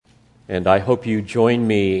And I hope you join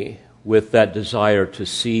me with that desire to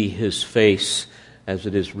see His face as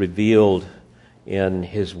it is revealed in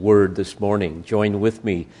His Word this morning. Join with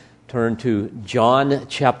me. Turn to John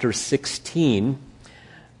chapter 16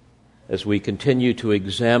 as we continue to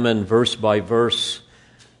examine verse by verse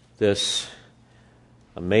this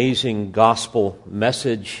amazing gospel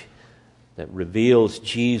message that reveals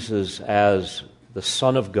Jesus as the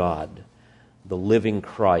Son of God, the living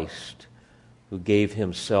Christ, who gave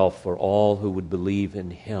Himself for all who would believe in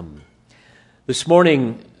Him. This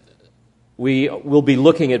morning, we will be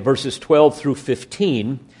looking at verses 12 through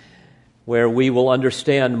 15, where we will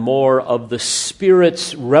understand more of the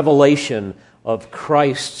Spirit's revelation of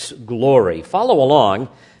Christ's glory. Follow along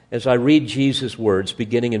as I read Jesus' words,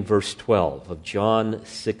 beginning in verse 12 of John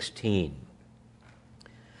 16.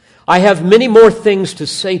 I have many more things to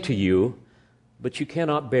say to you, but you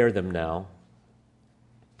cannot bear them now.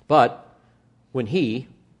 But when He,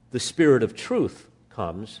 the Spirit of truth,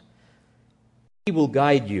 comes, He will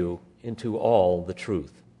guide you into all the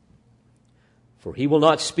truth. For He will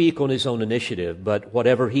not speak on His own initiative, but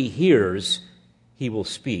whatever He hears, He will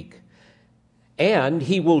speak. And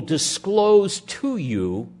He will disclose to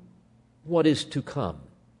you what is to come.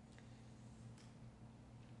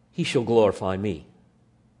 He shall glorify Me.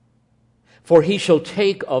 For He shall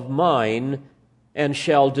take of mine and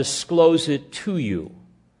shall disclose it to you.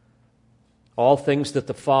 All things that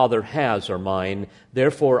the Father has are mine.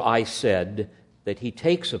 Therefore I said that He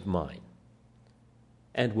takes of mine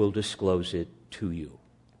and will disclose it to you.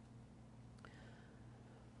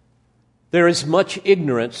 There is much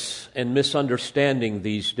ignorance and misunderstanding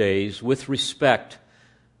these days with respect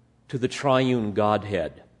to the triune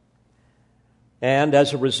Godhead. And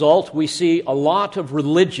as a result, we see a lot of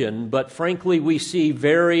religion, but frankly, we see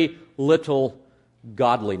very little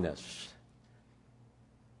godliness.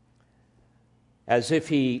 As if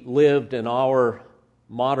he lived in our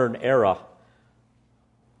modern era,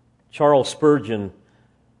 Charles Spurgeon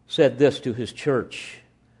said this to his church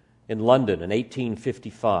in London in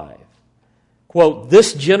 1855. Quote,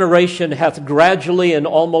 "This generation hath gradually and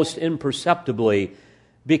almost imperceptibly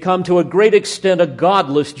become to a great extent a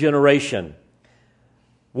godless generation.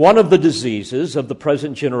 One of the diseases of the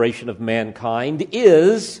present generation of mankind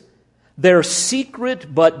is their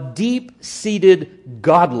secret but deep-seated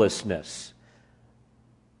godlessness,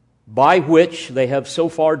 by which they have so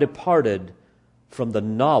far departed from the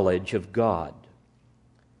knowledge of God."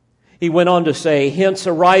 He went on to say, "Hence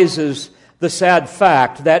arises the sad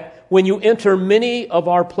fact that when you enter many of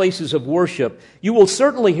our places of worship, you will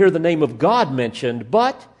certainly hear the name of God mentioned,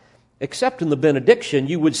 but, except in the benediction,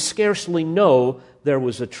 you would scarcely know there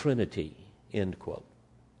was a Trinity." End quote.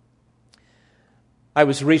 I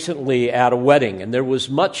was recently at a wedding, and there was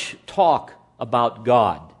much talk about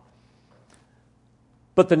God.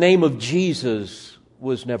 But the name of Jesus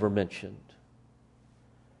was never mentioned,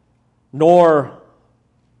 nor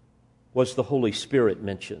was the Holy Spirit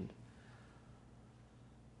mentioned.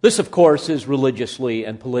 This, of course, is religiously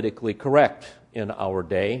and politically correct in our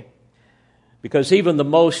day, because even the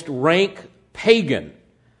most rank pagan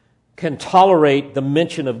can tolerate the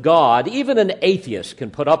mention of God. Even an atheist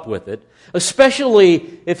can put up with it,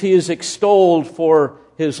 especially if he is extolled for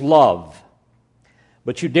his love.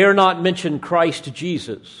 But you dare not mention Christ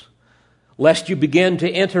Jesus, lest you begin to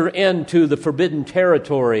enter into the forbidden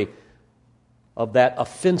territory of that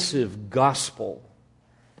offensive gospel.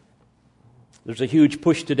 There's a huge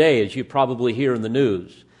push today, as you probably hear in the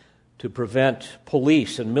news, to prevent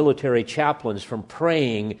police and military chaplains from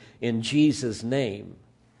praying in Jesus' name.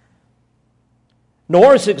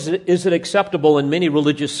 Nor is it acceptable in many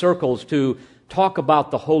religious circles to talk about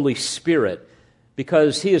the Holy Spirit,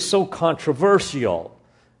 because He is so controversial.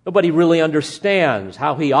 Nobody really understands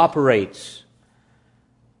how He operates.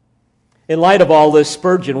 In light of all this,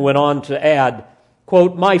 Spurgeon went on to add,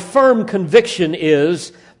 quote, "My firm conviction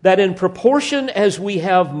is that in proportion as we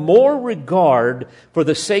have more regard for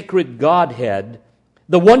the sacred Godhead,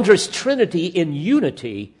 the wondrous Trinity in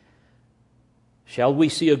unity, shall we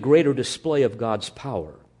see a greater display of God's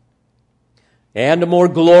power and a more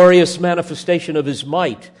glorious manifestation of His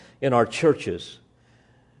might in our churches.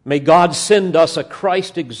 May God send us a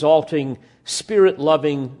Christ-exalting,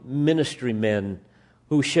 Spirit-loving ministry men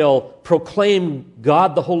who shall proclaim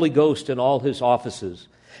God the Holy Ghost in all His offices,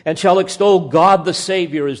 and shall extol God the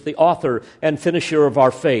Savior as the author and finisher of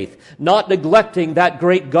our faith, not neglecting that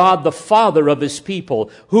great God, the Father of His people,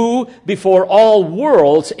 who before all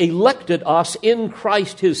worlds elected us in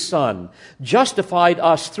Christ His Son, justified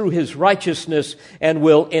us through His righteousness, and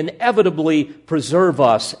will inevitably preserve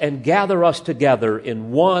us and gather us together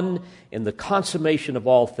in one in the consummation of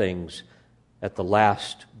all things at the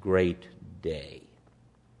last great day.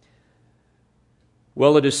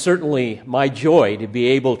 Well, it is certainly my joy to be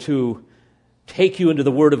able to take you into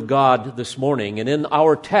the Word of God this morning. And in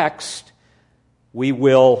our text, we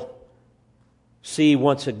will see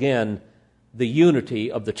once again the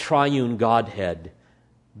unity of the triune Godhead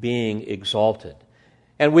being exalted.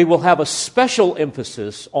 And we will have a special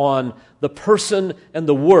emphasis on the person and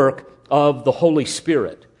the work of the Holy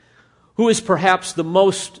Spirit, who is perhaps the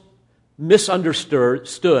most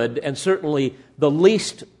misunderstood and certainly the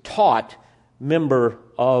least taught member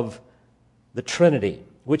of the Trinity,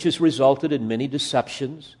 which has resulted in many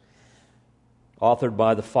deceptions authored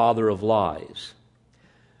by the father of lies.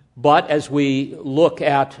 But as we look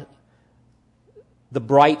at the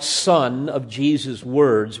bright sun of Jesus'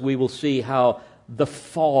 words, we will see how the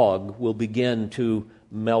fog will begin to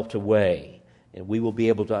melt away, and we will be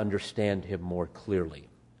able to understand him more clearly.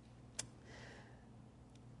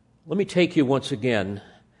 Let me take you once again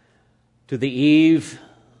to the eve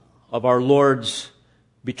of our Lord's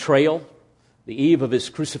betrayal, the eve of his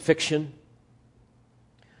crucifixion.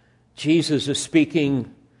 Jesus is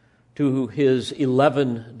speaking to his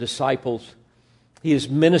 11 disciples. He is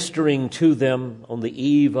ministering to them on the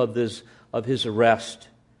eve of his arrest.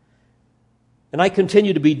 And I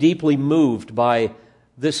continue to be deeply moved by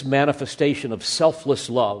this manifestation of selfless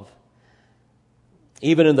love,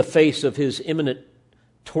 even in the face of his imminent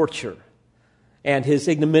torture and his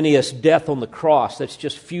ignominious death on the cross that's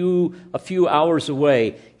just a few hours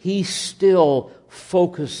away. He still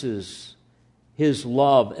focuses his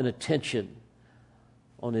love and attention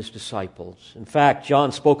on his disciples. In fact,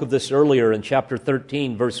 John spoke of this earlier in chapter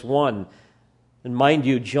 13, verse 1. And mind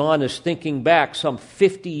you, John is thinking back some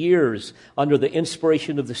 50 years under the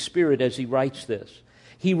inspiration of the Spirit as he writes this.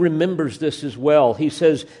 He remembers this as well. He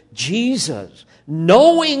says, Jesus,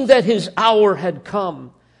 knowing that his hour had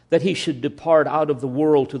come, that he should depart out of the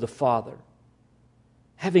world to the Father,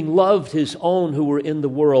 having loved his own who were in the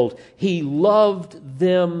world, he loved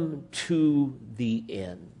them to the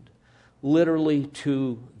end, literally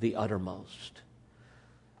to the uttermost.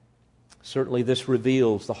 Certainly this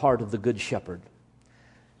reveals the heart of the Good Shepherd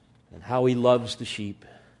and how he loves the sheep.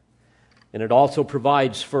 And it also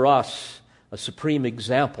provides for us a supreme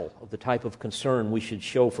example of the type of concern we should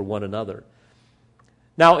show for one another.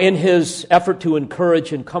 Now, in his effort to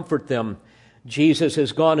encourage and comfort them, Jesus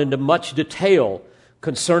has gone into much detail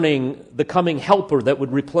concerning the coming helper that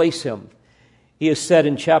would replace him. He has said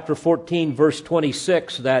in chapter 14, verse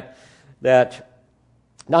 26, that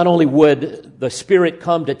not only would the Spirit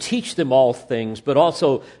come to teach them all things, but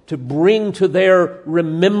also to bring to their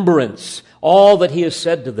remembrance all that he has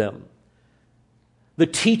said to them. The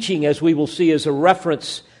teaching, as we will see, is a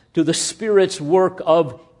reference to the Spirit's work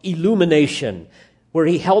of illumination, where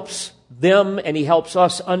he helps them and he helps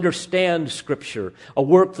us understand Scripture, a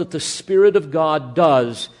work that the Spirit of God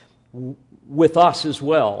does with us as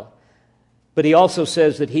well. But he also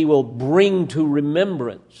says that he will bring to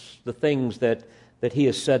remembrance the things that he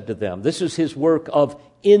has said to them. This is his work of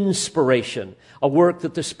inspiration, a work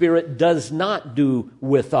that the Spirit does not do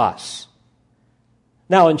with us.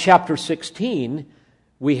 Now, in chapter 16,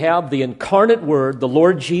 we have the incarnate Word, the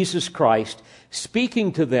Lord Jesus Christ,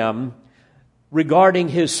 speaking to them regarding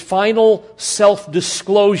his final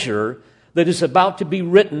self-disclosure that is about to be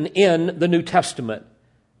written in the New Testament.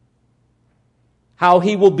 How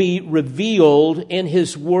he will be revealed in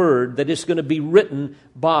his Word that is going to be written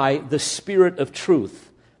by the Spirit of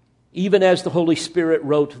truth, even as the Holy Spirit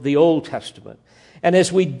wrote the Old Testament. And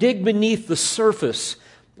as we dig beneath the surface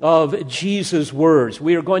of Jesus' words,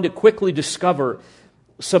 we are going to quickly discover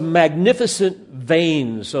some magnificent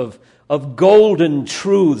veins of golden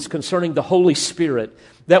truths concerning the Holy Spirit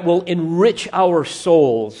that will enrich our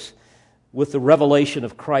souls with the revelation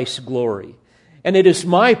of Christ's glory. And it is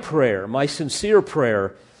my prayer, my sincere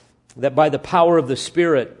prayer, that by the power of the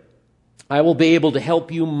Spirit, I will be able to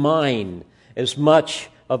help you mine as much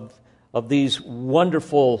of these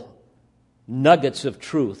wonderful nuggets of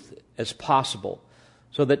truth as possible,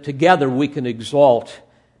 so that together we can exalt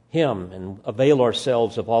him and avail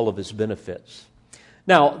ourselves of all of his benefits.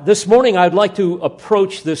 Now, this morning I'd like to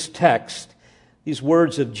approach this text, these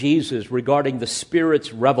words of Jesus regarding the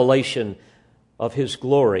Spirit's revelation of his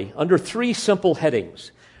glory, under three simple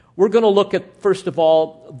headings. We're going to look at, first of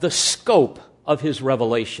all, the scope of his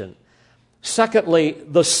revelation. Secondly,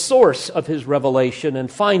 the source of his revelation.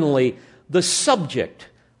 And finally, the subject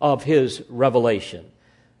of his revelation.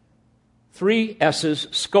 Three S's: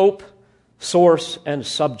 scope, source, and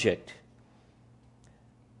subject.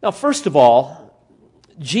 Now, first of all,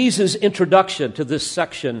 Jesus' introduction to this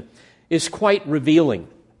section is quite revealing.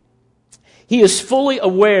 He is fully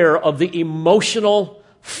aware of the emotional,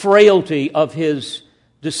 frailty of his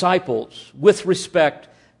disciples with respect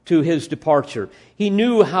to his departure. He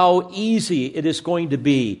knew how easy it is going to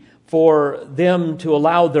be for them to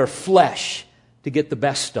allow their flesh to get the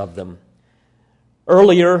best of them.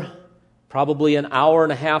 Earlier, probably an hour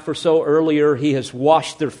and a half or so earlier, he has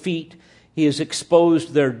washed their feet. He has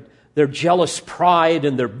exposed their jealous pride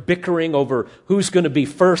and their bickering over who's going to be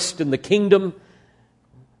first in the kingdom.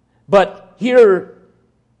 But here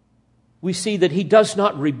we see that he does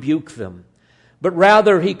not rebuke them, but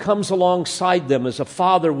rather he comes alongside them as a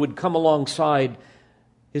father would come alongside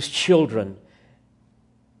his children.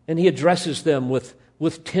 And he addresses them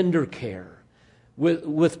with tender care,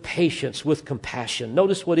 with patience, with compassion.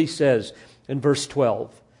 Notice what he says in verse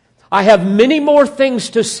 12. I have many more things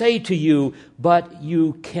to say to you, but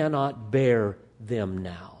you cannot bear them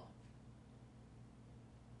now.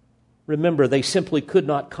 Remember, they simply could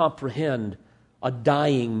not comprehend a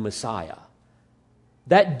dying Messiah.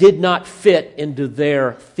 That did not fit into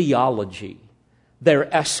their theology,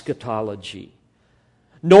 their eschatology.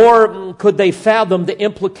 Nor could they fathom the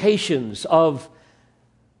implications of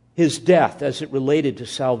his death as it related to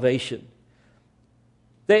salvation.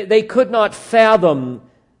 They could not fathom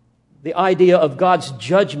the idea of God's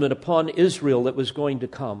judgment upon Israel that was going to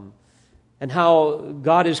come and how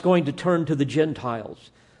God is going to turn to the Gentiles.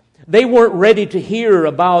 They weren't ready to hear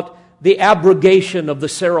about the abrogation of the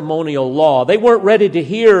ceremonial law. They weren't ready to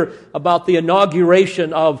hear about the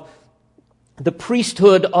inauguration of the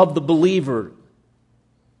priesthood of the believer.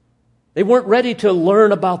 They weren't ready to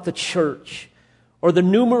learn about the church or the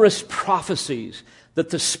numerous prophecies that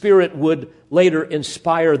the Spirit would later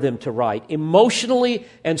inspire them to write. Emotionally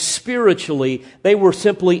and spiritually, they were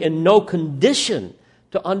simply in no condition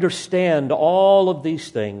to understand all of these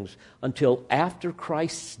things until after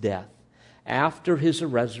Christ's death, after his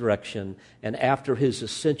resurrection, and after his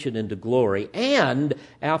ascension into glory, and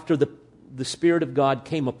after the Spirit of God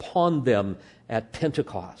came upon them at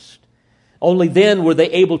Pentecost. Only then were they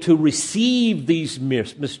able to receive these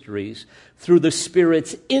mysteries through the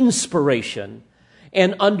Spirit's inspiration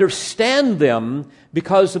and understand them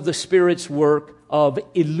because of the Spirit's work of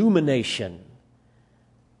illumination.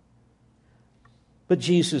 But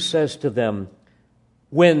Jesus says to them,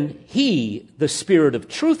 when He, the Spirit of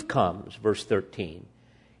truth, comes, verse 13,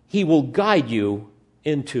 He will guide you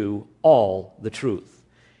into all the truth.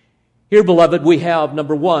 Here, beloved, we have,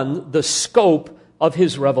 number one, the scope of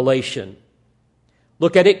His revelation.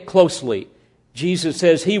 Look at it closely. Jesus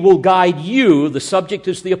says He will guide you. The subject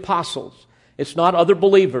is the apostles. It's not other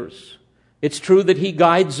believers. It's true that He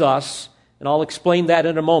guides us, and I'll explain that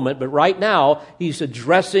in a moment, but right now He's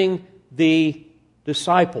addressing the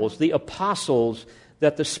disciples, the apostles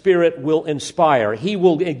that the Spirit will inspire. He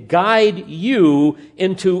will guide you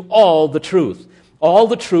into all the truth. All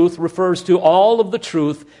the truth refers to all of the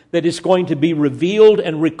truth that is going to be revealed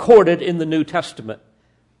and recorded in the New Testament.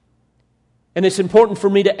 And it's important for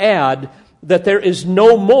me to add that there is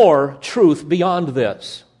no more truth beyond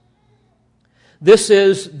this. This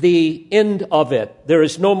is the end of it. There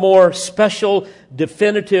is no more special,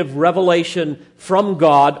 definitive revelation from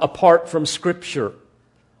God apart from Scripture.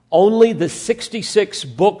 Only the 66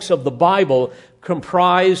 books of the Bible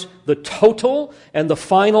comprise the total and the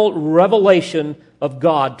final revelation of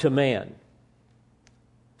God to man.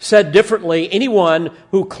 Said differently, anyone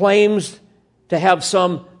who claims to have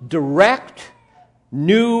some direct,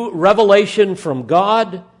 new revelation from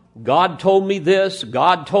God, God told me this,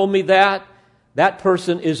 God told me that, that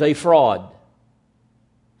person is a fraud.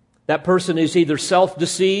 That person is either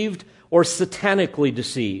self-deceived or satanically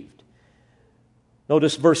deceived.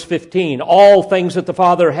 Notice verse 15. All things that the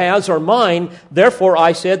Father has are mine. Therefore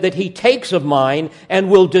I said that He takes of mine and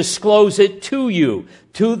will disclose it to you,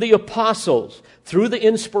 to the apostles, through the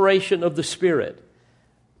inspiration of the Spirit.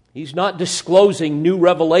 He's not disclosing new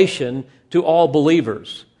revelation to all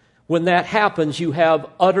believers. When that happens, you have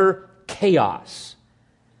utter chaos.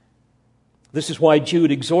 This is why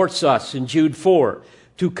Jude exhorts us in Jude 4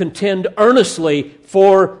 to contend earnestly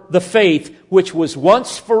for the faith which was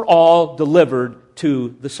once for all delivered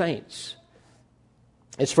to the saints.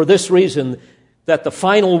 It's for this reason that the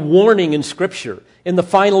final warning in Scripture, in the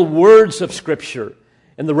final words of Scripture,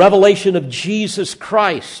 in the revelation of Jesus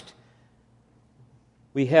Christ,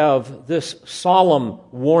 we have this solemn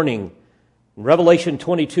warning. In Revelation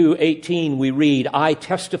 22:18 we read, I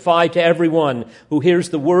testify to everyone who hears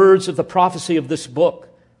the words of the prophecy of this book.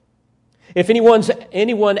 If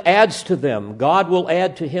anyone adds to them, God will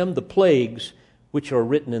add to him the plagues which are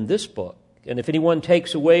written in this book. And if anyone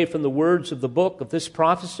takes away from the words of the book of this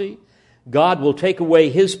prophecy, God will take away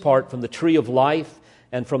his part from the tree of life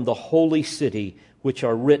and from the holy city which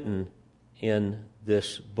are written in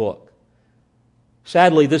this book.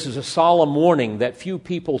 Sadly, this is a solemn warning that few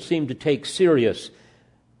people seem to take serious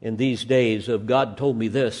in these days of God told me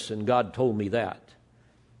this and God told me that.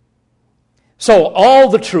 So, all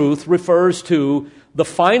the truth refers to the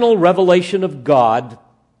final revelation of God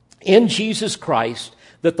in Jesus Christ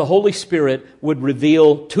that the Holy Spirit would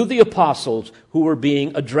reveal to the apostles who were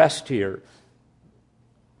being addressed here.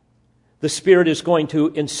 The Spirit is going to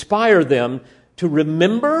inspire them to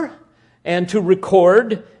remember and to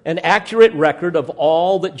record an accurate record of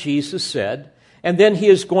all that Jesus said, and then He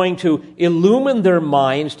is going to illumine their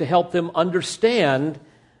minds to help them understand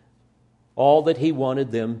all that He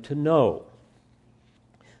wanted them to know.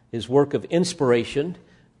 His work of inspiration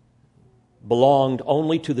belonged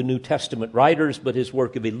only to the New Testament writers, but His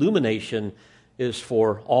work of illumination is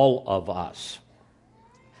for all of us.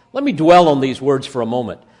 Let me dwell on these words for a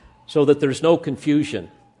moment so that there's no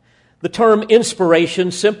confusion. The term inspiration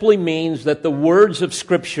simply means that the words of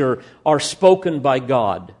Scripture are spoken by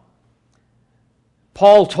God.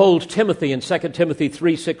 Paul told Timothy in 2 Timothy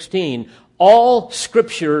 3:16, all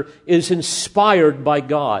Scripture is inspired by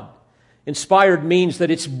God. Inspired means that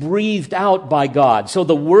it's breathed out by God. So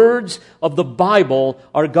the words of the Bible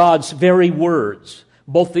are God's very words,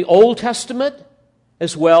 both the Old Testament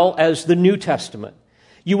as well as the New Testament.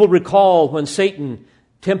 You will recall when Satan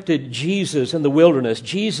tempted Jesus in the wilderness,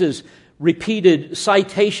 Jesus repeated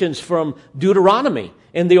citations from Deuteronomy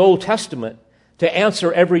in the Old Testament to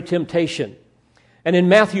answer every temptation. And in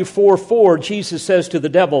Matthew 4:4, Jesus says to the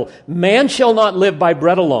devil, man shall not live by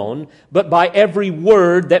bread alone, but by every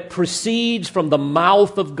word that proceeds from the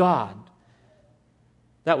mouth of God.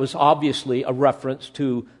 That was obviously a reference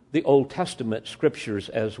to the Old Testament scriptures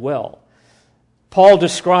as well. Paul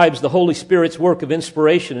describes the Holy Spirit's work of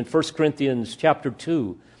inspiration in 1 Corinthians chapter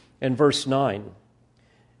 2 and verse 9.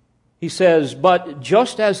 He says, but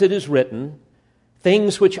just as it is written,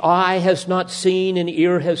 things which eye has not seen and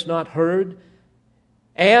ear has not heard,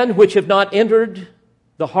 and which have not entered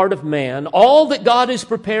the heart of man, all that God has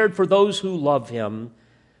prepared for those who love Him,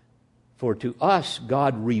 for to us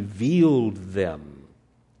God revealed them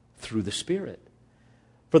through the Spirit.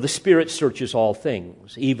 For the Spirit searches all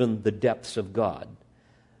things, even the depths of God.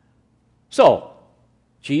 So,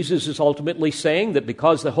 Jesus is ultimately saying that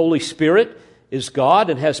because the Holy Spirit is God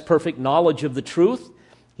and has perfect knowledge of the truth,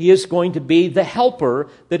 He is going to be the helper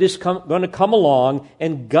that is going to come along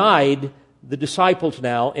and guide the disciples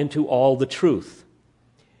now into all the truth.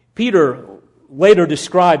 Peter later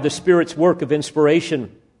described the Spirit's work of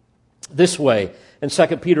inspiration this way in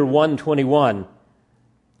 2 Peter 1:21.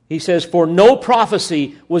 He says, for no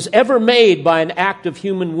prophecy was ever made by an act of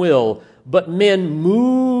human will, but men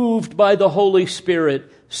moved by the Holy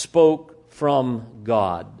Spirit spoke from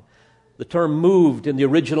God. The term moved in the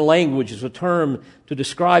original language is a term to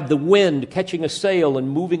describe the wind catching a sail and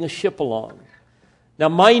moving a ship along. Now,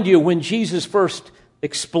 mind you, when Jesus first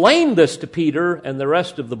explained this to Peter and the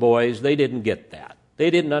rest of the boys, they didn't get that. They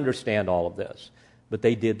didn't understand all of this, but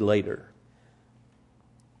they did later.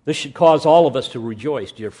 This should cause all of us to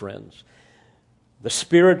rejoice, dear friends. The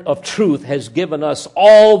Spirit of truth has given us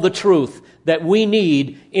all the truth that we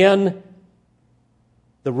need in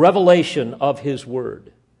the revelation of His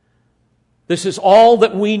Word. This is all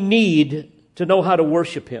that we need to know how to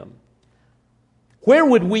worship Him. Where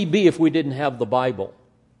would we be if we didn't have the Bible?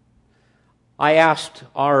 I asked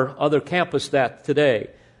our other campus that today.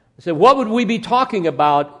 I said, what would we be talking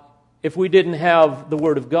about if we didn't have the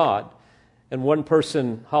Word of God? And one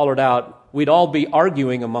person hollered out, we'd all be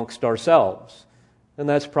arguing amongst ourselves. And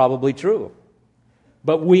that's probably true.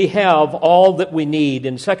 But we have all that we need.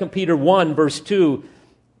 In 2 Peter 1, verse 2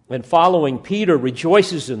 and following, Peter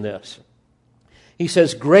rejoices in this. He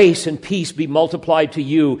says, grace and peace be multiplied to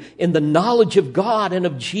you in the knowledge of God and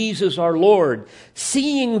of Jesus our Lord,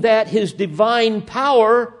 seeing that His divine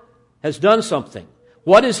power has done something.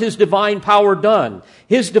 What has His divine power done?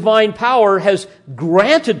 His divine power has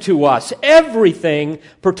granted to us everything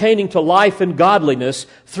pertaining to life and godliness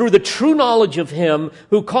through the true knowledge of Him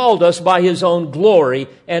who called us by His own glory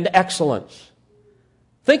and excellence.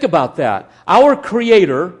 Think about that. Our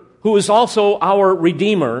Creator, who is also our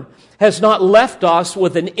Redeemer, has not left us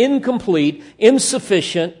with an incomplete,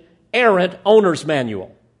 insufficient, errant owner's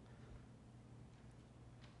manual.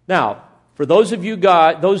 Now, for those of you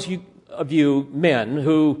men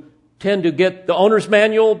who tend to get the owner's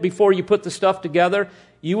manual before you put the stuff together,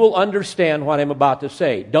 you will understand what I'm about to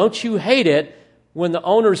say. Don't you hate it when the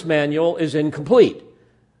owner's manual is incomplete,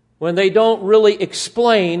 when they don't really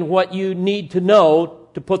explain what you need to know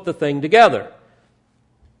to put the thing together?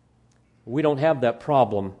 We don't have that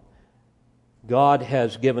problem. God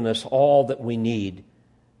has given us all that we need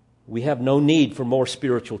we have no need for more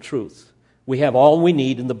spiritual truth. We have all we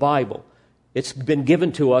need in the Bible. It's been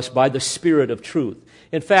given to us by the Spirit of truth.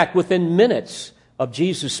 In fact, within minutes of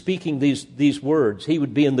Jesus speaking these words, he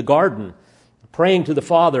would be in the garden praying to the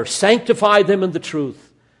Father, "Sanctify them in the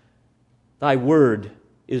truth. Thy word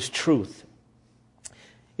is truth."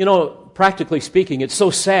 You know, practically speaking, it's so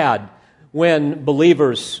sad when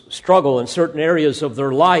believers struggle in certain areas of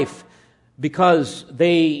their life because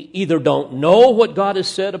they either don't know what God has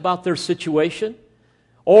said about their situation,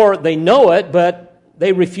 or they know it, but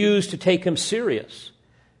they refuse to take Him serious.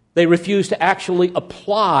 They refuse to actually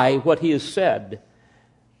apply what He has said.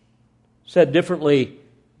 Said differently,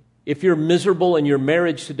 if you're miserable in your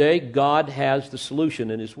marriage today, God has the solution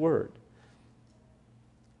in His Word.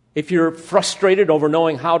 If you're frustrated over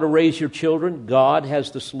knowing how to raise your children, God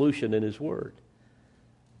has the solution in His Word.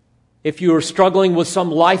 If you're struggling with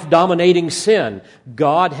some life-dominating sin,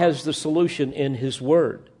 God has the solution in His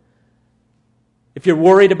Word. If you're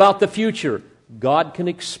worried about the future, God can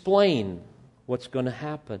explain what's going to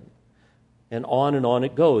happen. And on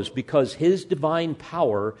it goes, because His divine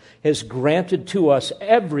power has granted to us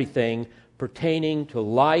everything pertaining to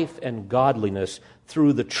life and godliness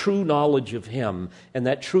through the true knowledge of Him. And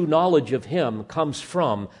that true knowledge of Him comes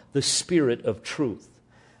from the Spirit of truth.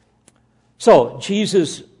 So,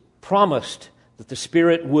 Jesus promised that the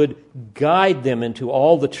Spirit would guide them into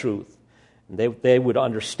all the truth. They would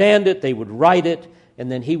understand it, they would write it,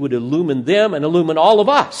 and then He would illumine them and illumine all of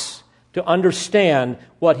us to understand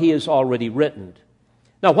what He has already written.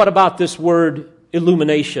 Now, what about this word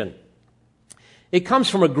illumination? It comes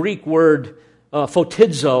from a Greek word,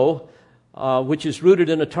 photizo, which is rooted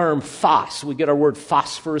in a term phos. We get our word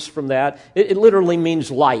phosphorus from that. It literally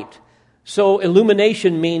means light. So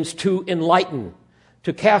illumination means to enlighten,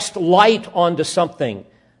 to cast light onto something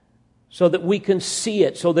so that we can see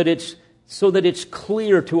it, so that it's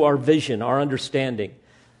clear to our vision, our understanding.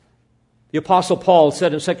 The Apostle Paul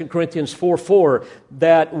said in 2 Corinthians 4:4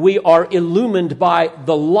 that we are illumined by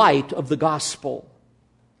the light of the gospel.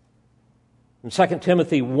 In 2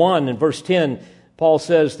 Timothy 1 and verse 10, Paul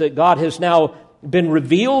says that God has now been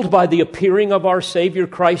revealed by the appearing of our Savior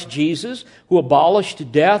Christ Jesus, who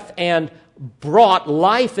abolished death and brought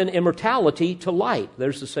life and immortality to light.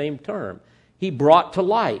 There's the same term. He brought to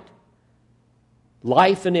light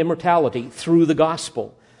life and immortality through the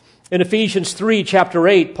gospel. In Ephesians 3, chapter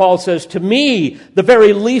 8, Paul says, "To me, the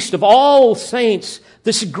very least of all saints,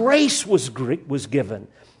 this grace was given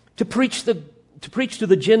to preach to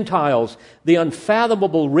the Gentiles the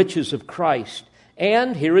unfathomable riches of Christ,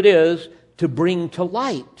 and," here it is, "to bring to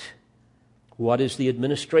light what is the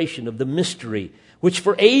administration of the mystery, which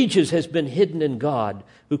for ages has been hidden in God,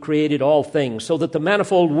 who created all things, so that the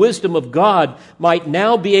manifold wisdom of God might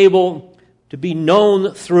now be able to be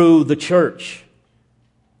known through the church."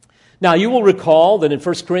 Now, you will recall that in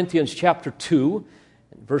 1 Corinthians chapter 2,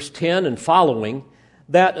 verse 10 and following,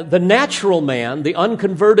 that the natural man, the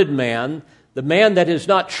unconverted man, the man that has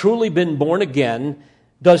not truly been born again,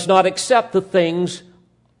 does not accept the things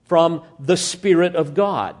from the Spirit of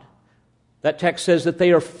God. That text says that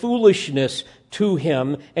they are foolishness to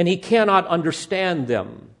him, and he cannot understand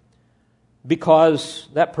them because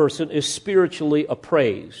that person is spiritually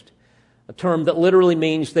appraised, a term that literally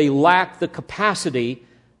means they lack the capacity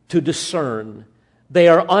to discern. They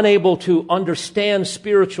are unable to understand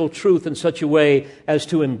spiritual truth in such a way as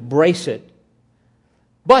to embrace it.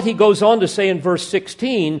 But he goes on to say in verse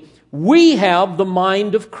 16, we have the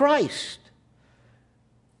mind of Christ.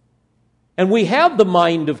 And we have the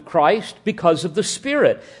mind of Christ because of the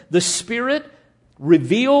Spirit. The Spirit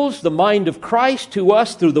reveals the mind of Christ to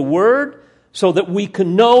us through the Word so that we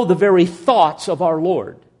can know the very thoughts of our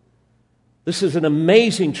Lord. This is an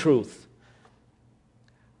amazing truth.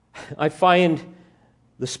 I find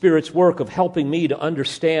the Spirit's work of helping me to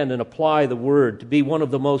understand and apply the Word to be one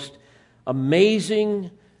of the most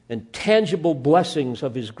amazing and tangible blessings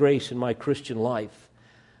of His grace in my Christian life.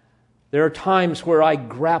 There are times where I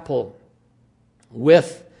grapple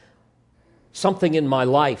with something in my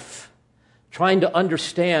life, trying to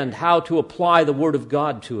understand how to apply the Word of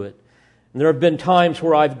God to it. And there have been times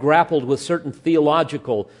where I've grappled with certain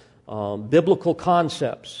theological, biblical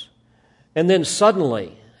concepts. And then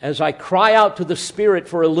suddenly, as I cry out to the Spirit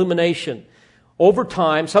for illumination, over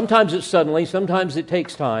time, sometimes it's suddenly, sometimes it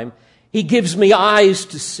takes time, He gives me eyes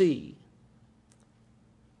to see.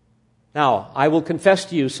 Now, I will confess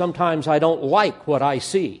to you, sometimes I don't like what I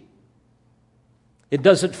see. It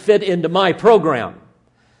doesn't fit into my program.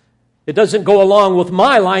 It doesn't go along with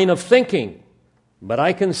my line of thinking. But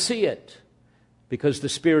I can see it because the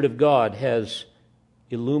Spirit of God has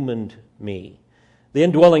illumined me. The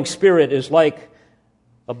indwelling Spirit is like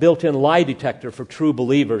a built-in lie detector for true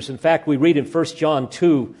believers. In fact, we read in 1 John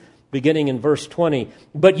 2, beginning in verse 20,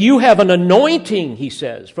 "But you have an anointing," he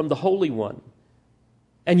says, "from the Holy One,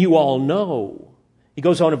 and you all know." He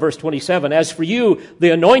goes on in verse 27, "As for you,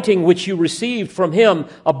 the anointing which you received from him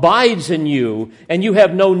abides in you, and you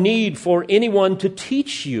have no need for anyone to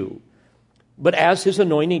teach you. But as his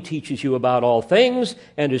anointing teaches you about all things,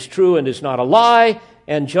 and is true and is not a lie,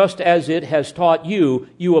 and just as it has taught you,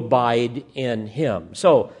 you abide in him."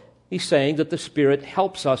 So he's saying that the Spirit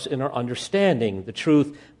helps us in our understanding the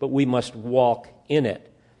truth, but we must walk in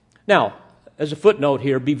it. Now, as a footnote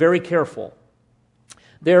here, be very careful.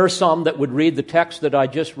 There are some that would read the text that I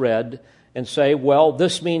just read and say, well,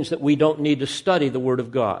 this means that we don't need to study the Word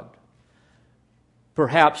of God.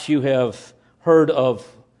 Perhaps you have heard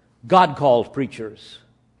of God-called preachers,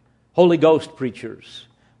 Holy Ghost preachers,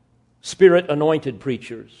 Spirit-anointed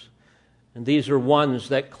preachers. And these are ones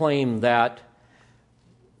that claim that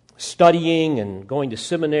studying and going to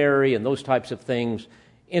seminary and those types of things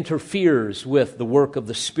interferes with the work of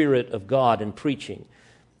the Spirit of God in preaching.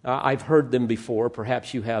 I've heard them before.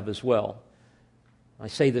 Perhaps you have as well. I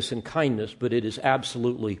say this in kindness, but it is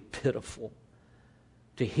absolutely pitiful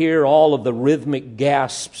to hear all of the rhythmic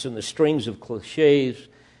gasps and the strings of cliches,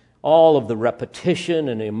 all of the repetition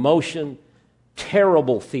and emotion,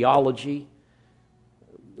 terrible theology,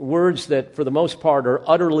 words that for the most part are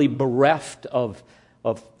utterly bereft of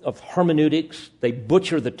hermeneutics. They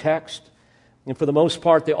butcher the text. And for the most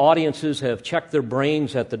part, the audiences have checked their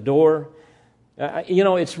brains at the door.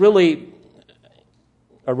 It's really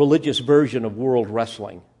a religious version of world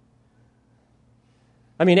wrestling.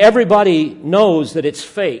 I mean, everybody knows that it's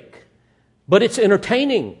fake, but it's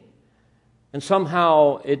entertaining. And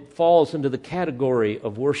somehow it falls into the category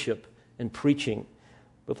of worship and preaching.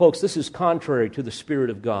 But folks, this is contrary to the Spirit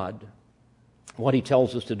of God, what He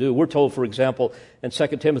tells us to do. We're told, for example, in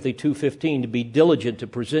 2 Timothy 2:15, to be diligent to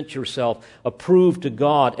present yourself approved to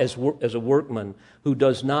God as a workman who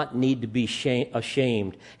does not need to be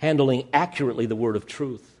ashamed, handling accurately the word of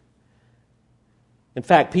truth. In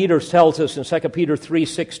fact, Peter tells us in 2 Peter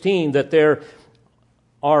 3:16 that there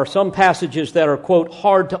are some passages that are, quote,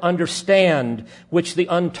 hard to understand, which the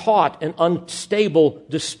untaught and unstable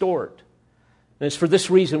distort. And it's for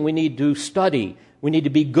this reason we need to study. We need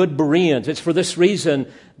to be good Bereans. It's for this reason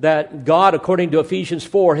that God, according to Ephesians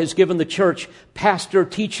 4, has given the church pastor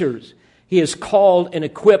teachers. He has called and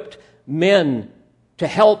equipped men to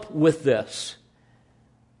help with this.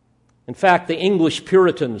 In fact, the English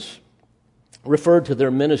Puritans referred to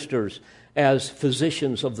their ministers as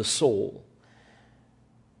physicians of the soul.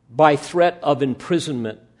 By threat of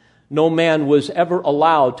imprisonment, no man was ever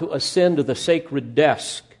allowed to ascend to the sacred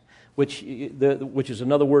desk, which is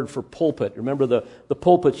another word for pulpit. Remember, the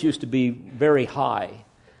pulpits used to be very high.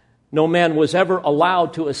 No man was ever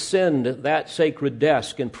allowed to ascend that sacred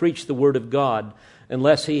desk and preach the Word of God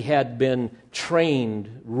unless he had been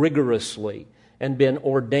trained rigorously and been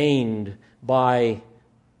ordained by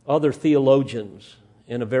other theologians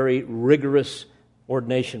in a very rigorous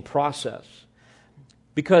ordination process.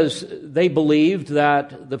 Because they believed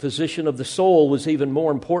that the physician of the soul was even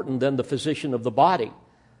more important than the physician of the body.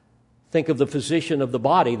 Think of the physician of the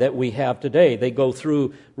body that we have today. They go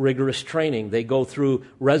through rigorous training. They go through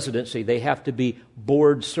residency. They have to be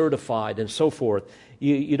board certified and so forth.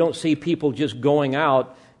 You don't see people just going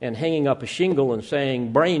out and hanging up a shingle and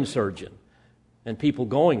saying brain surgeon and people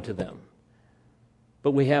going to them.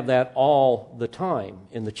 But we have that all the time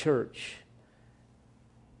in the church.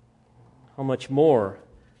 How much more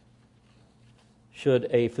should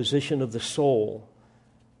a physician of the soul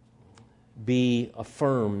be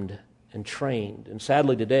affirmed and trained? And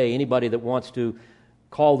sadly today, anybody that wants to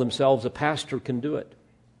call themselves a pastor can do it.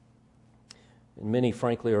 And many,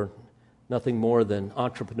 frankly, are nothing more than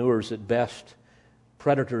entrepreneurs at best,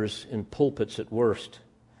 predators in pulpits at worst.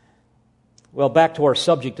 Well, back to our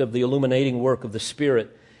subject of the illuminating work of the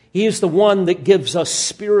Spirit. He is the one that gives us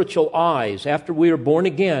spiritual eyes. After we are born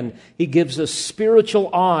again, He gives us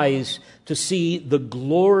spiritual eyes to see the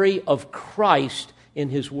glory of Christ in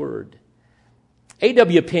His Word.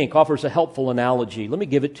 A.W. Pink offers a helpful analogy. Let me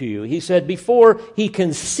give it to you. He said, before he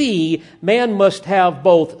can see, man must have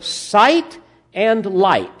both sight and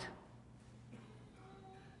light.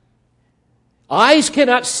 Eyes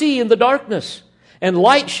cannot see in the darkness, and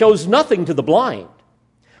light shows nothing to the blind.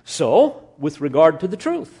 So, with regard to the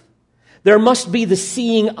truth, there must be the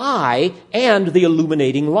seeing eye and the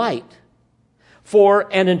illuminating light. For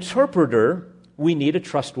an interpreter, we need a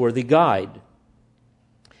trustworthy guide,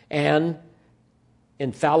 an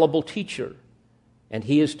infallible teacher, and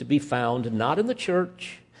he is to be found not in the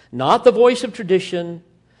church, not the voice of tradition,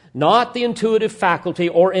 not the intuitive faculty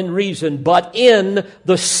or in reason, but in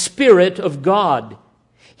the Spirit of God.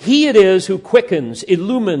 He it is who quickens,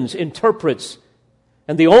 illumines, interprets,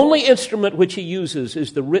 and the only instrument which he uses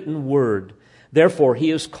is the written word. Therefore,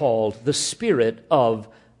 he is called the Spirit of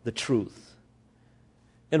the truth.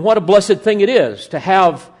 And what a blessed thing it is to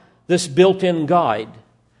have this built-in guide,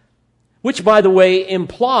 which, by the way,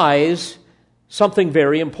 implies something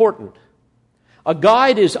very important. A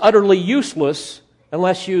guide is utterly useless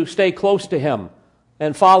unless you stay close to him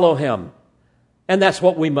and follow him. And that's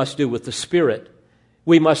what we must do with the Spirit.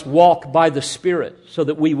 We must walk by the Spirit so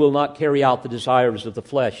that we will not carry out the desires of the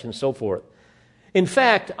flesh and so forth. In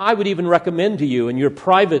fact, I would even recommend to you in your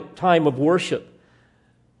private time of worship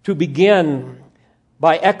to begin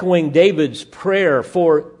by echoing David's prayer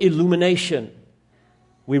for illumination.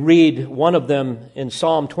 We read one of them in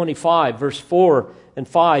Psalm 25, verse 4 and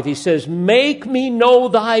 5. He says, "Make me know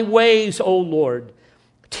thy ways, O Lord.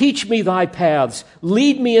 Teach me thy paths.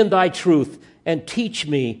 Lead me in thy truth, and teach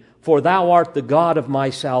me, for thou art the God of my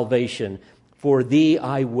salvation. For thee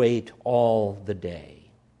I wait all the day."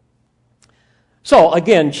 So,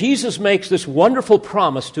 again, Jesus makes this wonderful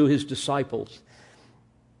promise to his disciples.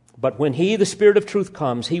 But when he, the Spirit of truth,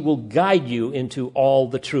 comes, he will guide you into all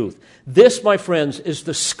the truth. This, my friends, is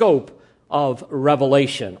the scope of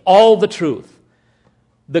revelation. All the truth.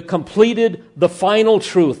 The completed, the final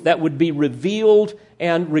truth that would be revealed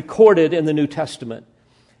and recorded in the New Testament.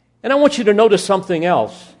 And I want you to notice something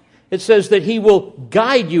else. It says that he will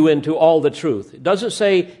guide you into all the truth. It doesn't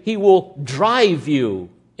say he will drive you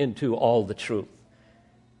into all the truth.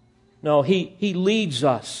 No, he leads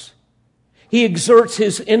us. He exerts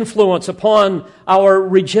his influence upon our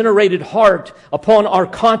regenerated heart, upon our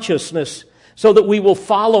consciousness, so that we will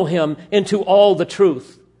follow him into all the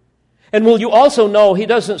truth. And will you also know, he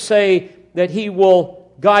doesn't say that he will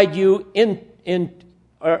guide you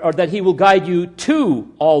or that he will guide you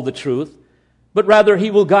to all the truth, but rather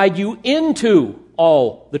he will guide you into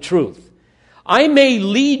all the truth. I may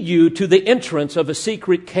lead you to the entrance of a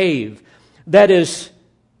secret cave that is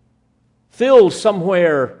filled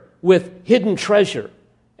somewhere with hidden treasure,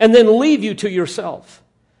 and then leave you to yourself.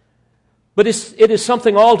 But it is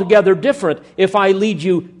something altogether different if I lead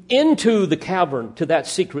you into the cavern to that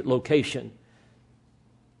secret location.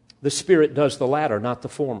 The Spirit does the latter, not the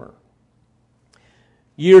former.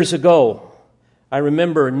 Years ago, I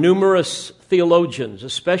remember numerous theologians,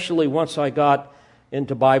 especially once I got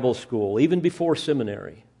into Bible school, even before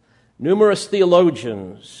seminary, numerous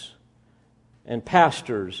theologians and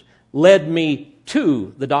pastors led me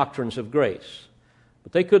to the doctrines of grace,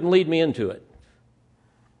 but they couldn't lead me into it.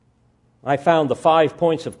 I found the 5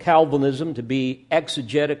 points of Calvinism to be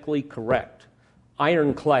exegetically correct,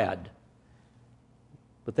 ironclad,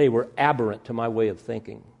 but they were aberrant to my way of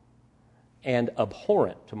thinking and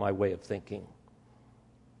abhorrent to my way of thinking.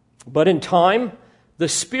 But in time, the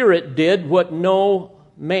Spirit did what no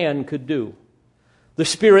man could do. The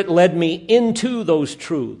Spirit led me into those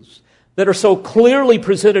truths that are so clearly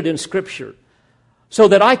presented in Scripture, so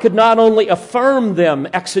that I could not only affirm them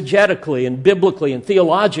exegetically and biblically and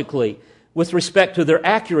theologically with respect to their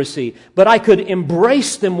accuracy, but I could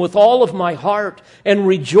embrace them with all of my heart and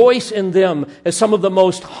rejoice in them as some of the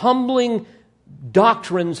most humbling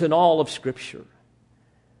doctrines in all of Scripture.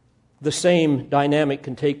 The same dynamic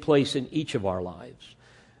can take place in each of our lives.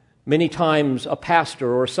 Many times a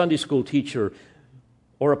pastor or a Sunday school teacher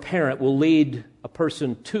or a parent will lead a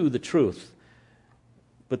person to the truth,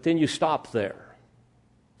 but then you stop there.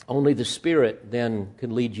 Only the Spirit then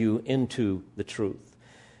can lead you into the truth.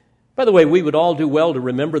 By the way, we would all do well to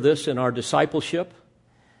remember this in our discipleship.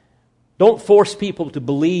 Don't force people to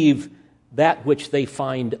believe that which they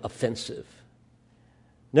find offensive.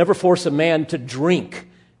 Never force a man to drink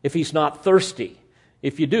if he's not thirsty.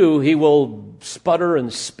 If you do, he will sputter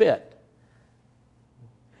and spit.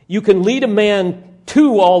 You can lead a man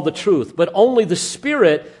to all the truth, but only the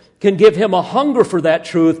Spirit can give him a hunger for that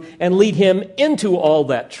truth and lead him into all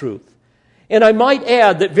that truth. And I might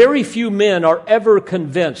add that very few men are ever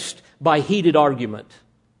convinced by heated argument,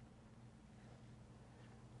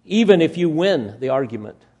 even if you win the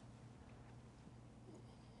argument.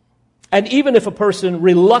 And even if a person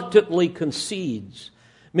reluctantly concedes,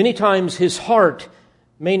 many times his heart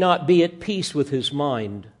may not be at peace with his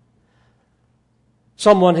mind.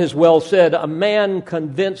 Someone has well said, a man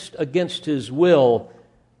convinced against his will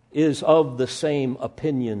is of the same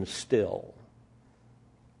opinion still.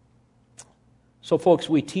 So folks,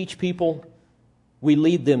 we teach people, we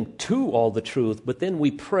lead them to all the truth, but then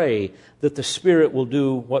we pray that the Spirit will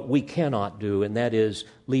do what we cannot do, and that is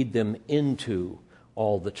lead them into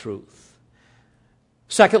all the truth.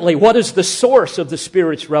 Secondly, what is the source of the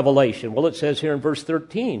Spirit's revelation? Well, it says here in verse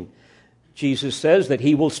 13, Jesus says that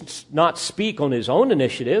he will not speak on his own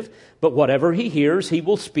initiative, but whatever he hears, he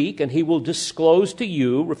will speak, and he will disclose to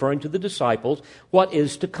you, referring to the disciples, what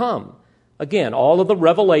is to come. Again, all of the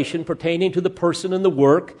revelation pertaining to the person and the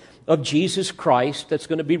work of Jesus Christ that's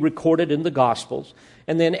going to be recorded in the Gospels,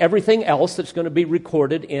 and then everything else that's going to be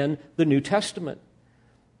recorded in the New Testament.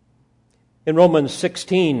 In Romans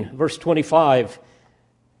 16, verse 25,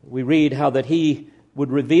 we read how that he would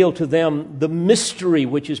reveal to them the mystery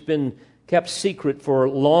which has been kept secret for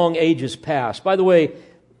long ages past. By the way,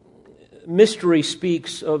 mystery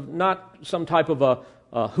speaks of not some type of a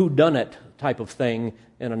whodunit type of thing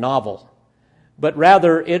in a novel, but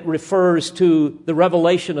rather it refers to the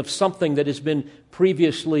revelation of something that has been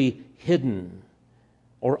previously hidden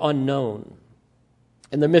or unknown.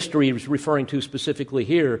 And the mystery he's referring to specifically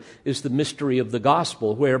here is the mystery of the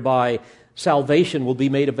gospel, whereby salvation will be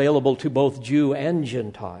made available to both Jew and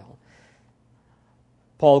Gentile.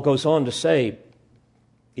 Paul goes on to say,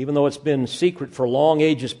 even though it's been secret for long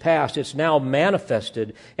ages past, it's now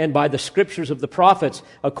manifested, and by the scriptures of the prophets,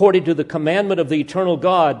 according to the commandment of the eternal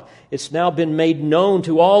God, it's now been made known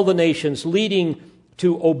to all the nations, leading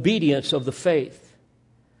to obedience of the faith.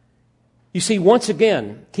 You see, once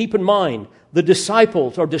again, keep in mind, the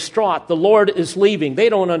disciples are distraught. The Lord is leaving. They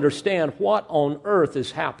don't understand what on earth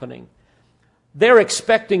is happening. They're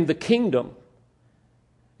expecting the kingdom.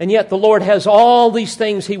 And yet the Lord has all these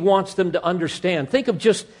things He wants them to understand. Think of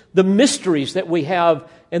just the mysteries that we have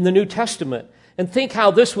in the New Testament. And think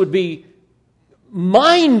how this would be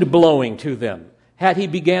mind-blowing to them had He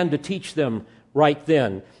began to teach them right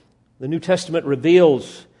then. The New Testament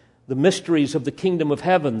reveals the mysteries of the kingdom of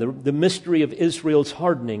heaven, the mystery of Israel's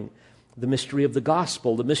hardening, the mystery of the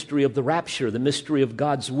gospel, the mystery of the rapture, the mystery of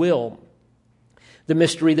God's will, the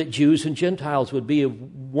mystery that Jews and Gentiles would be of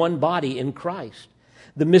one body in Christ,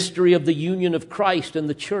 the mystery of the union of Christ and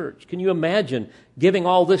the church. Can you imagine giving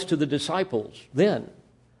all this to the disciples then?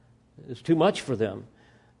 It's too much for them.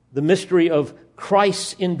 The mystery of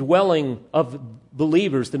Christ's indwelling of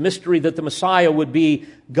believers, the mystery that the Messiah would be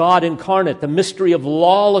God incarnate, the mystery of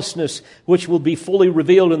lawlessness which will be fully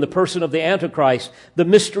revealed in the person of the Antichrist, the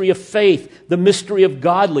mystery of faith, the mystery of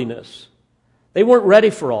godliness. They weren't ready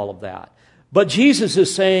for all of that. But Jesus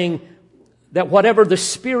is saying that whatever the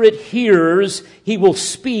Spirit hears, He will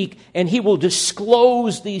speak and He will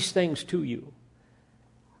disclose these things to you.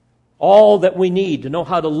 All that we need to know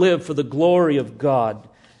how to live for the glory of God,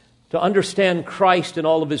 to understand Christ in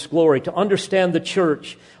all of His glory, to understand the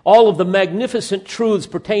church, all of the magnificent truths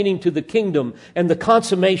pertaining to the kingdom and the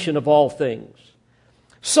consummation of all things.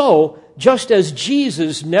 So, just as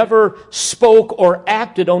Jesus never spoke or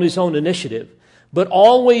acted on His own initiative, but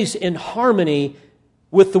always in harmony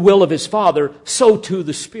with the will of His Father, so too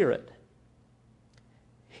the Spirit.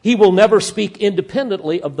 He will never speak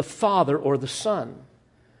independently of the Father or the Son.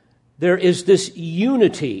 There is this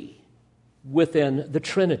unity within the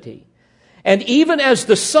Trinity. And even as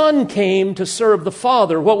the Son came to serve the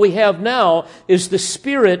Father, what we have now is the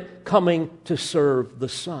Spirit coming to serve the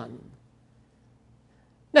Son.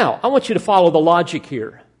 Now, I want you to follow the logic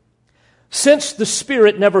here. Since the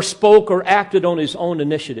Spirit never spoke or acted on His own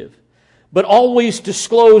initiative, but always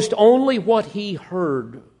disclosed only what He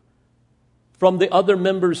heard from the other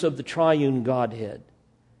members of the triune Godhead,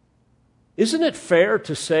 isn't it fair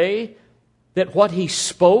to say that what He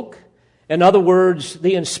spoke, in other words,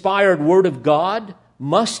 the inspired Word of God,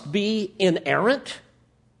 must be inerrant?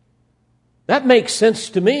 That makes sense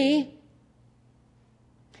to me.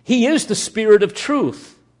 He is the Spirit of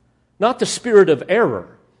truth, not the spirit of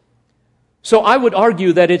error. So I would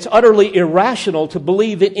argue that it's utterly irrational to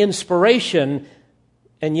believe in inspiration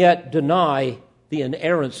and yet deny the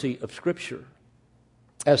inerrancy of Scripture,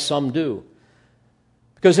 as some do.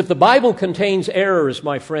 Because if the Bible contains errors,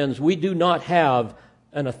 my friends, we do not have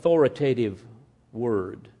an authoritative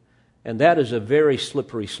word. And that is a very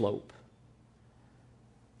slippery slope.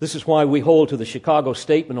 This is why we hold to the Chicago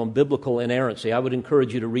Statement on Biblical Inerrancy. I would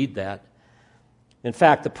encourage you to read that. In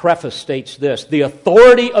fact, the preface states this: the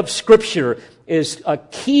authority of Scripture is a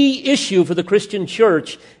key issue for the Christian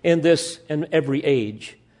church in this and every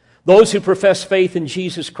age. Those who profess faith in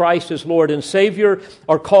Jesus Christ as Lord and Savior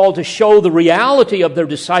are called to show the reality of their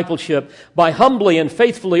discipleship by humbly and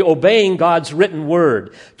faithfully obeying God's written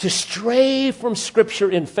word. To stray from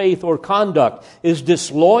Scripture in faith or conduct is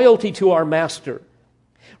disloyalty to our Master.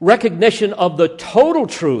 Recognition of the total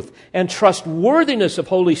truth and trustworthiness of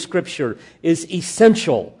Holy Scripture is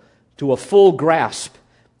essential to a full grasp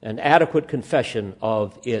and adequate confession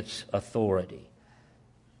of its authority.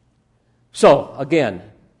 So, again,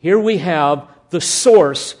 here we have the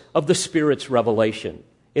source of the Spirit's revelation.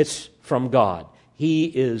 It's from God. He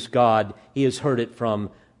is God. He has heard it from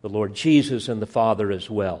the Lord Jesus and the Father as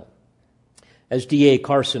well. As D.A.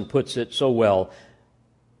 Carson puts it so well,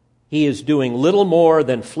 he is doing little more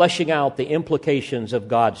than fleshing out the implications of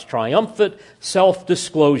God's triumphant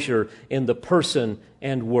self-disclosure in the person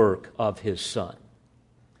and work of His Son.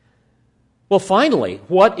 Well, finally,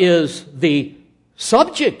 what is the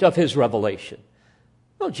subject of His revelation?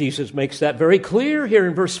 Well, Jesus makes that very clear here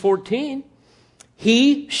in verse 14.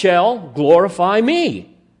 He shall glorify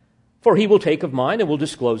me, for He will take of mine and will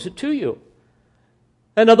disclose it to you.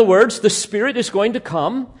 In other words, the Spirit is going to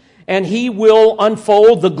come and He will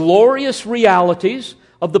unfold the glorious realities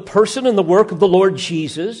of the person and the work of the Lord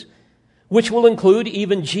Jesus, which will include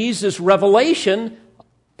even Jesus' revelation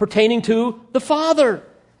pertaining to the Father.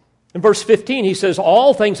 In verse 15, He says,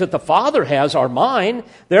 all things that the Father has are mine.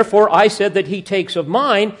 Therefore, I said that He takes of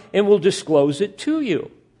mine and will disclose it to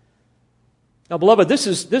you. Now, beloved, this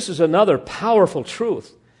is another powerful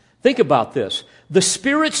truth. Think about this. The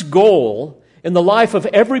Spirit's goal in the life of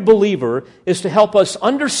every believer is to help us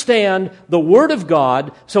understand the Word of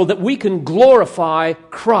God so that we can glorify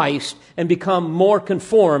Christ and become more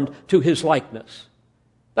conformed to His likeness.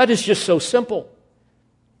 That is just so simple.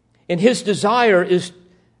 And His desire is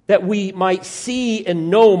that we might see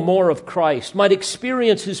and know more of Christ, might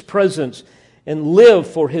experience His presence and live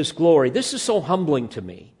for His glory. This is so humbling to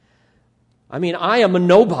me. I mean, I am a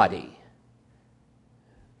nobody.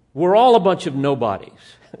 We're all a bunch of nobodies.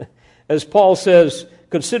 As Paul says,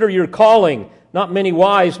 consider your calling, not many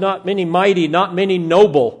wise, not many mighty, not many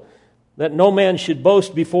noble, that no man should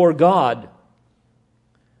boast before God.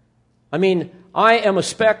 I mean, I am a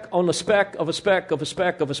speck on a speck of a speck of a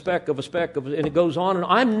speck of a speck of a speck of, and it goes on, and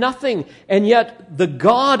I'm nothing. And yet the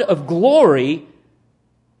God of glory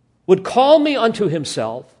would call me unto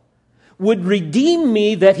Himself, would redeem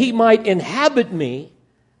me that He might inhabit me,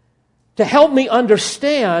 to help me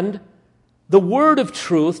understand the word of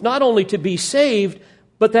truth, not only to be saved,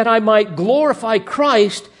 but that I might glorify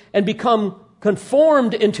Christ and become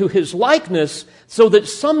conformed into His likeness, so that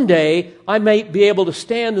someday I may be able to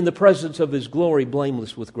stand in the presence of His glory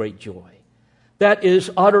blameless with great joy. That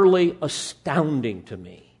is utterly astounding to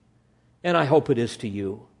me, and I hope it is to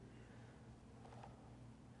you.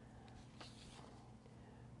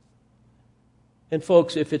 And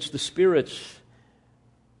folks, if it's the Spirit's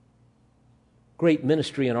great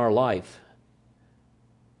ministry in our life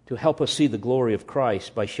to help us see the glory of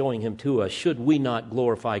Christ by showing Him to us, should we not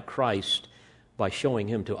glorify Christ by showing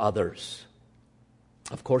Him to others?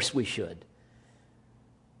 Of course we should.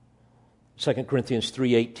 2 Corinthians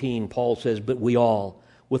 3:18, Paul says, but we all,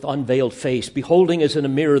 with unveiled face, beholding as in a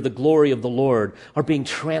mirror the glory of the Lord, are being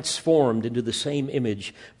transformed into the same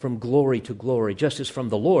image from glory to glory, just as from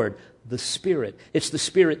the Lord, the Spirit. It's the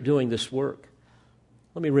Spirit doing this work.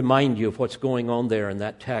 Let me remind you of what's going on there in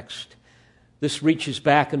that text. This reaches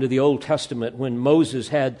back into the Old Testament when Moses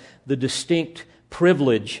had the distinct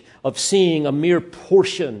privilege of seeing a mere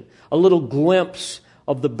portion, a little glimpse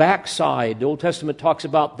of the backside. The Old Testament talks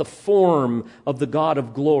about the form of the God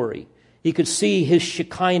of glory. He could see His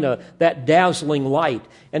Shekinah, that dazzling light.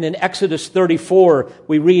 And in Exodus 34,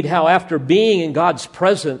 we read how after being in God's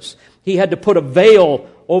presence, He had to put a veil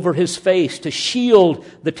over His face to shield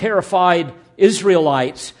the terrified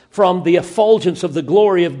Israelites from the effulgence of the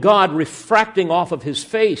glory of God refracting off of His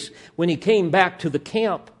face when He came back to the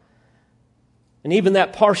camp. And even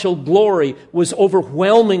that partial glory was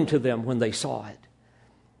overwhelming to them when they saw it.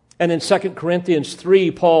 And in 2 Corinthians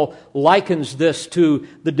 3, Paul likens this to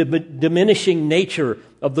the diminishing nature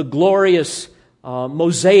of the glorious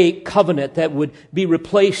Mosaic covenant that would be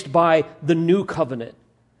replaced by the new covenant.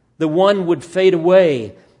 The one would fade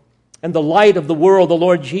away, and the light of the world, the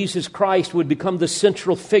Lord Jesus Christ, would become the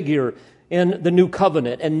central figure in the new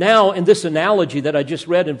covenant. And now, in this analogy that I just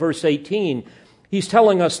read in verse 18, he's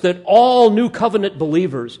telling us that all new covenant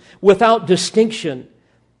believers, without distinction,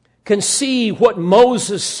 can see what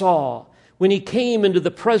Moses saw when he came into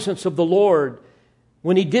the presence of the Lord.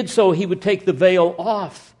 When he did so, he would take the veil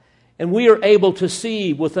off, and we are able to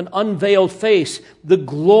see with an unveiled face the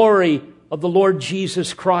glory of the Lord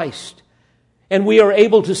Jesus Christ. And we are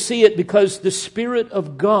able to see it because the Spirit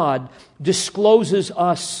of God discloses to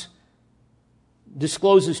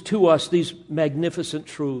us these magnificent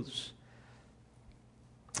truths.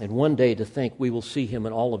 And one day to think we will see Him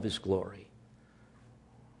in all of His glory.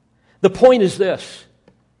 The point is this,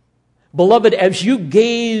 beloved, as you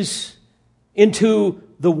gaze into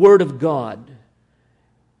the Word of God,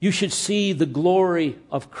 you should see the glory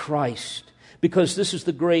of Christ, because this is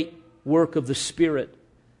the great work of the Spirit.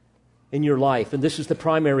 in your life. And this is the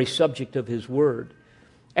primary subject of His Word.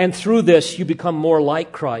 And through this, you become more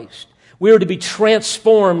like Christ. We are to be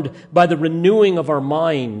transformed by the renewing of our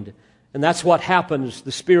mind. And that's what happens.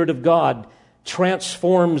 The Spirit of God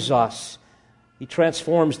transforms us. He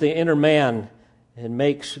transforms the inner man and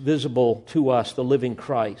makes visible to us the living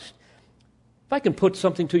Christ. If I can put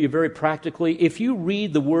something to you very practically, if you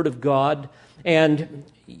read the Word of God and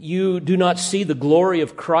you do not see the glory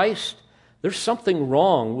of Christ, there's something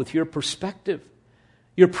wrong with your perspective.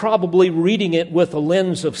 You're probably reading it with a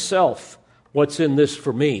lens of self. What's in this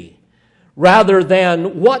for me? Rather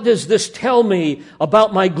than, what does this tell me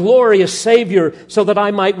about my glorious Savior so that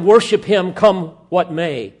I might worship Him come what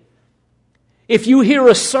may? If you hear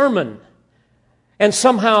a sermon and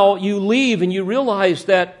somehow you leave and you realize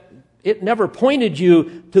that it never pointed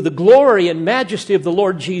you to the glory and majesty of the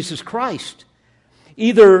Lord Jesus Christ,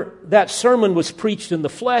 either that sermon was preached in the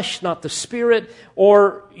flesh, not the Spirit,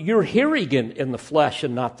 or you're hearing it in the flesh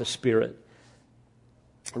and not the Spirit.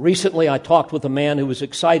 Recently, I talked with a man who was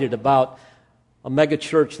excited about a mega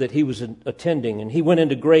church that he was attending, and he went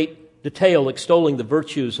into great detail extolling the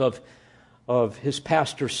virtues of his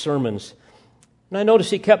pastor's sermons. And I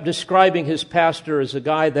noticed he kept describing his pastor as a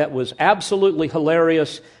guy that was absolutely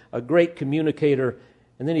hilarious, a great communicator,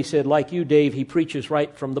 and then he said, like you, Dave, he preaches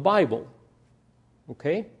right from the Bible.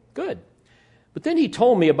 Okay, good. But then he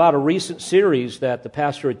told me about a recent series that the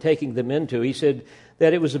pastor had taken them into. He said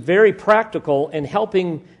that it was very practical in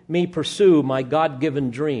helping me pursue my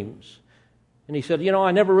God-given dreams. And he said,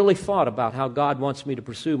 I never really thought about how God wants me to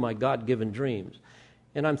pursue my God-given dreams.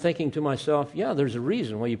 And I'm thinking to myself, yeah, there's a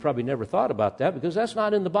reason why you probably never thought about that, because that's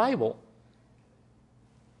not in the Bible.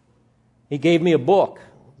 He gave me a book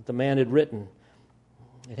that the man had written.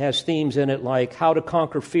 It has themes in it like how to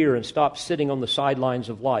conquer fear and stop sitting on the sidelines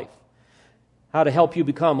of life, how to help you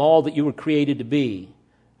become all that you were created to be,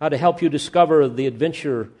 how to help you discover the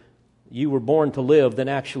adventure you were born to live, then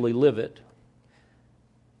actually live it.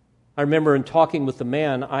 I remember in talking with the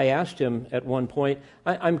man, I asked him at one point,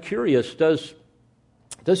 I'm curious, does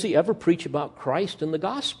he ever preach about Christ and the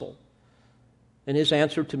gospel? And his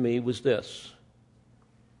answer to me was this: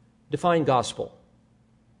 define gospel.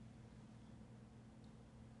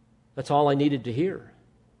 That's all I needed to hear.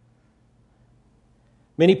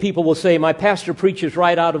 Many people will say, my pastor preaches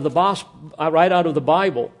right out of the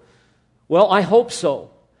Bible. Well, I hope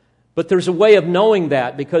so. But there's a way of knowing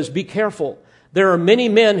that, because be careful. There are many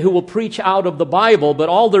men who will preach out of the Bible, but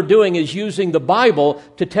all they're doing is using the Bible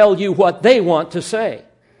to tell you what they want to say.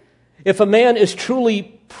 If a man is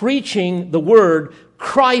truly preaching the Word,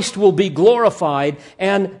 Christ will be glorified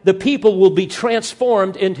and the people will be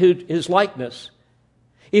transformed into His likeness.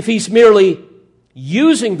 If he's merely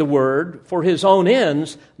using the Word for his own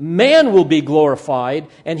ends, man will be glorified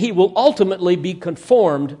and he will ultimately be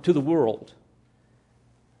conformed to the world.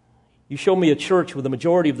 You show me a church where the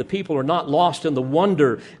majority of the people are not lost in the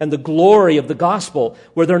wonder and the glory of the gospel,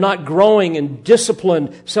 where they're not growing in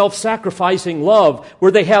disciplined, self-sacrificing love,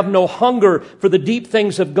 where they have no hunger for the deep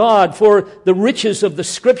things of God, for the riches of the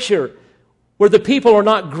Scripture, where the people are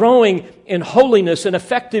not growing in holiness and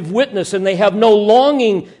effective witness, and they have no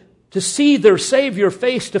longing to see their Savior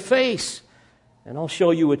face to face. And I'll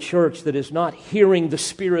show you a church that is not hearing the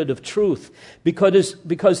Spirit of truth, because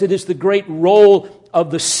it is the great role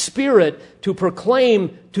of the Spirit to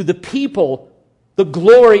proclaim to the people the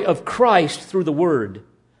glory of Christ through the Word.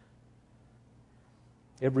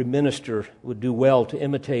 Every minister would do well to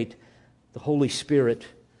imitate the Holy Spirit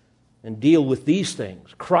and deal with these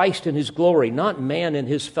things: Christ and His glory, not man and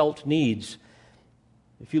his felt needs.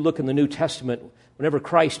 If you look in the New Testament, whenever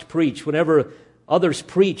Christ preached, whenever others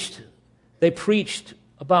preached, they preached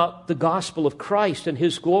about the gospel of Christ and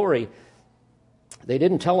His glory. They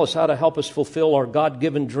didn't tell us how to help us fulfill our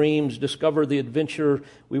God-given dreams, discover the adventure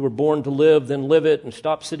we were born to live, then live it, and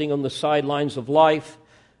stop sitting on the sidelines of life.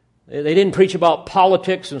 They didn't preach about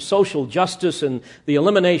politics and social justice and the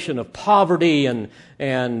elimination of poverty and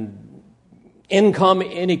income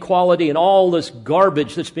inequality and all this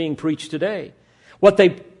garbage that's being preached today. What they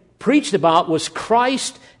preached about was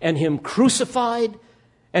Christ and Him crucified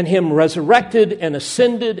and Him resurrected and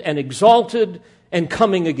ascended and exalted and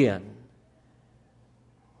coming again.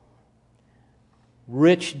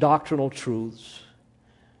 Rich doctrinal truths.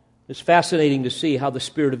 It's fascinating to see how the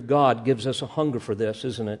Spirit of God gives us a hunger for this,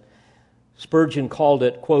 isn't it? Spurgeon called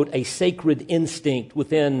it, quote, a sacred instinct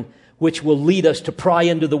within which will lead us to pry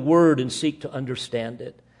into the Word and seek to understand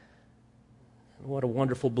it. What a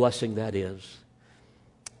wonderful blessing that is.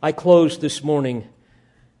 I close this morning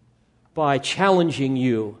by challenging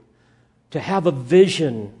you to have a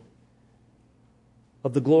vision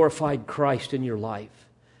of the glorified Christ in your life.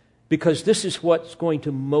 because this is what's going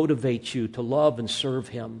to motivate you to love and serve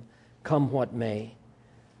Him, come what may.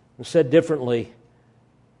 And said differently,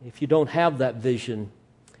 if you don't have that vision,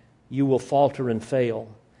 you will falter and fail.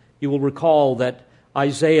 You will recall that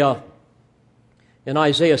Isaiah, in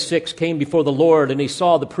Isaiah 6, came before the Lord and he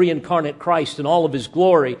saw the pre-incarnate Christ in all of His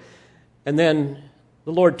glory. And then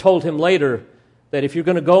the Lord told him later that if you're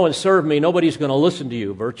going to go and serve me, nobody's going to listen to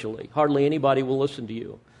you virtually. Hardly anybody will listen to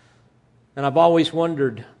you. And I've always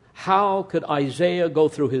wondered, how could Isaiah go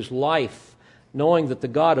through his life knowing that the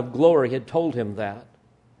God of glory had told him that?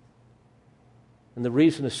 And the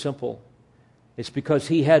reason is simple. It's because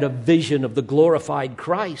he had a vision of the glorified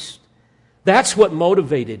Christ. That's what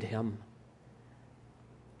motivated him.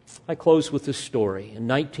 I close with this story. In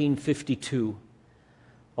 1952,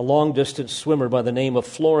 a long-distance swimmer by the name of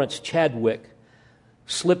Florence Chadwick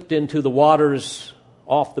slipped into the waters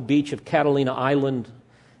off the beach of Catalina Island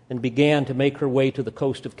and began to make her way to the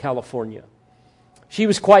coast of California. She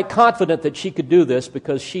was quite confident that she could do this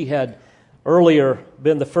because she had earlier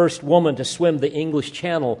been the first woman to swim the English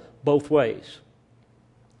Channel both ways.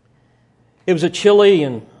 It was a chilly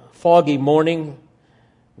and foggy morning.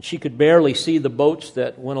 She could barely see the boats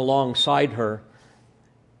that went alongside her.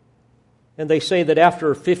 And they say that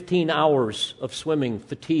after 15 hours of swimming,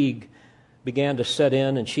 fatigue began to set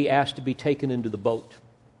in, and she asked to be taken into the boat.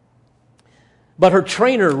 But her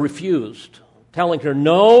trainer refused, telling her,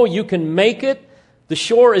 "No, you can make it. The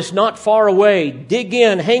shore is not far away. Dig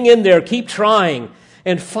in, hang in there, keep trying."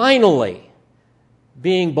 And finally,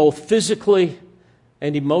 being both physically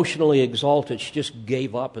and emotionally exalted, she just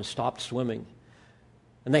gave up and stopped swimming.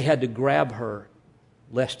 And they had to grab her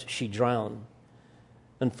lest she drown.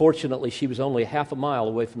 Unfortunately, she was only half a mile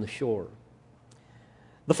away from the shore.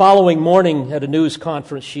 The following morning at a news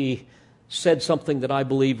conference, she said something that I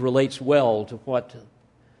believe relates well to what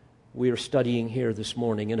we are studying here this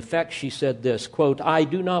morning. In effect, she said this, quote, "I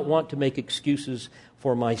do not want to make excuses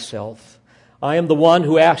for myself. I am the one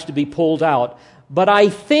who asked to be pulled out. But I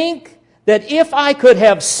think that if I could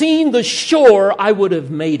have seen the shore, I would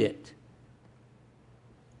have made it."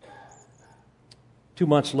 2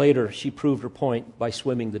 months later, she proved her point by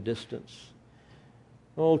swimming the distance.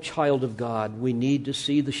 Oh, child of God, we need to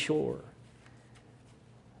see the shore.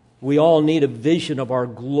 We all need a vision of our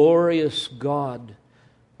glorious God,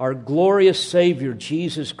 our glorious Savior,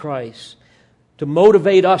 Jesus Christ, to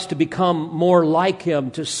motivate us to become more like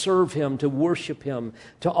Him, to serve Him, to worship Him,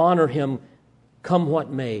 to honor Him, come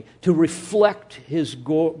what may, to reflect His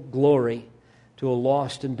glory to a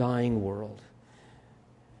lost and dying world.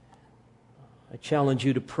 I challenge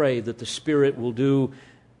you to pray that the Spirit will do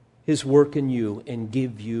His work in you and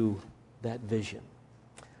give you that vision.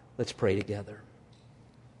 Let's pray together.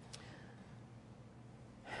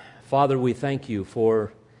 Father, we thank You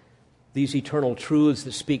for these eternal truths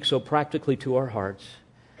that speak so practically to our hearts.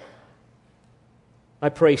 I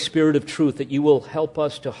pray, Spirit of truth, that You will help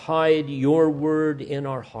us to hide Your word in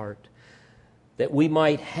our heart, that we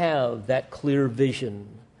might have that clear vision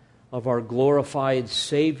of our glorified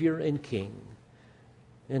Savior and King,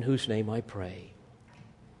 in whose name I pray.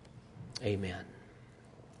 Amen.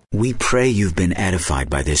 We pray you've been edified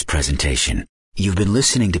by this presentation. You've been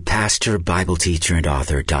listening to pastor, Bible teacher, and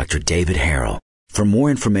author Dr. David Harrell. For more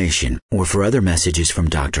information or for other messages from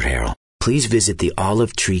Dr. Harrell, please visit the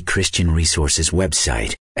Olive Tree Christian Resources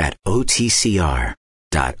website at otcr.org.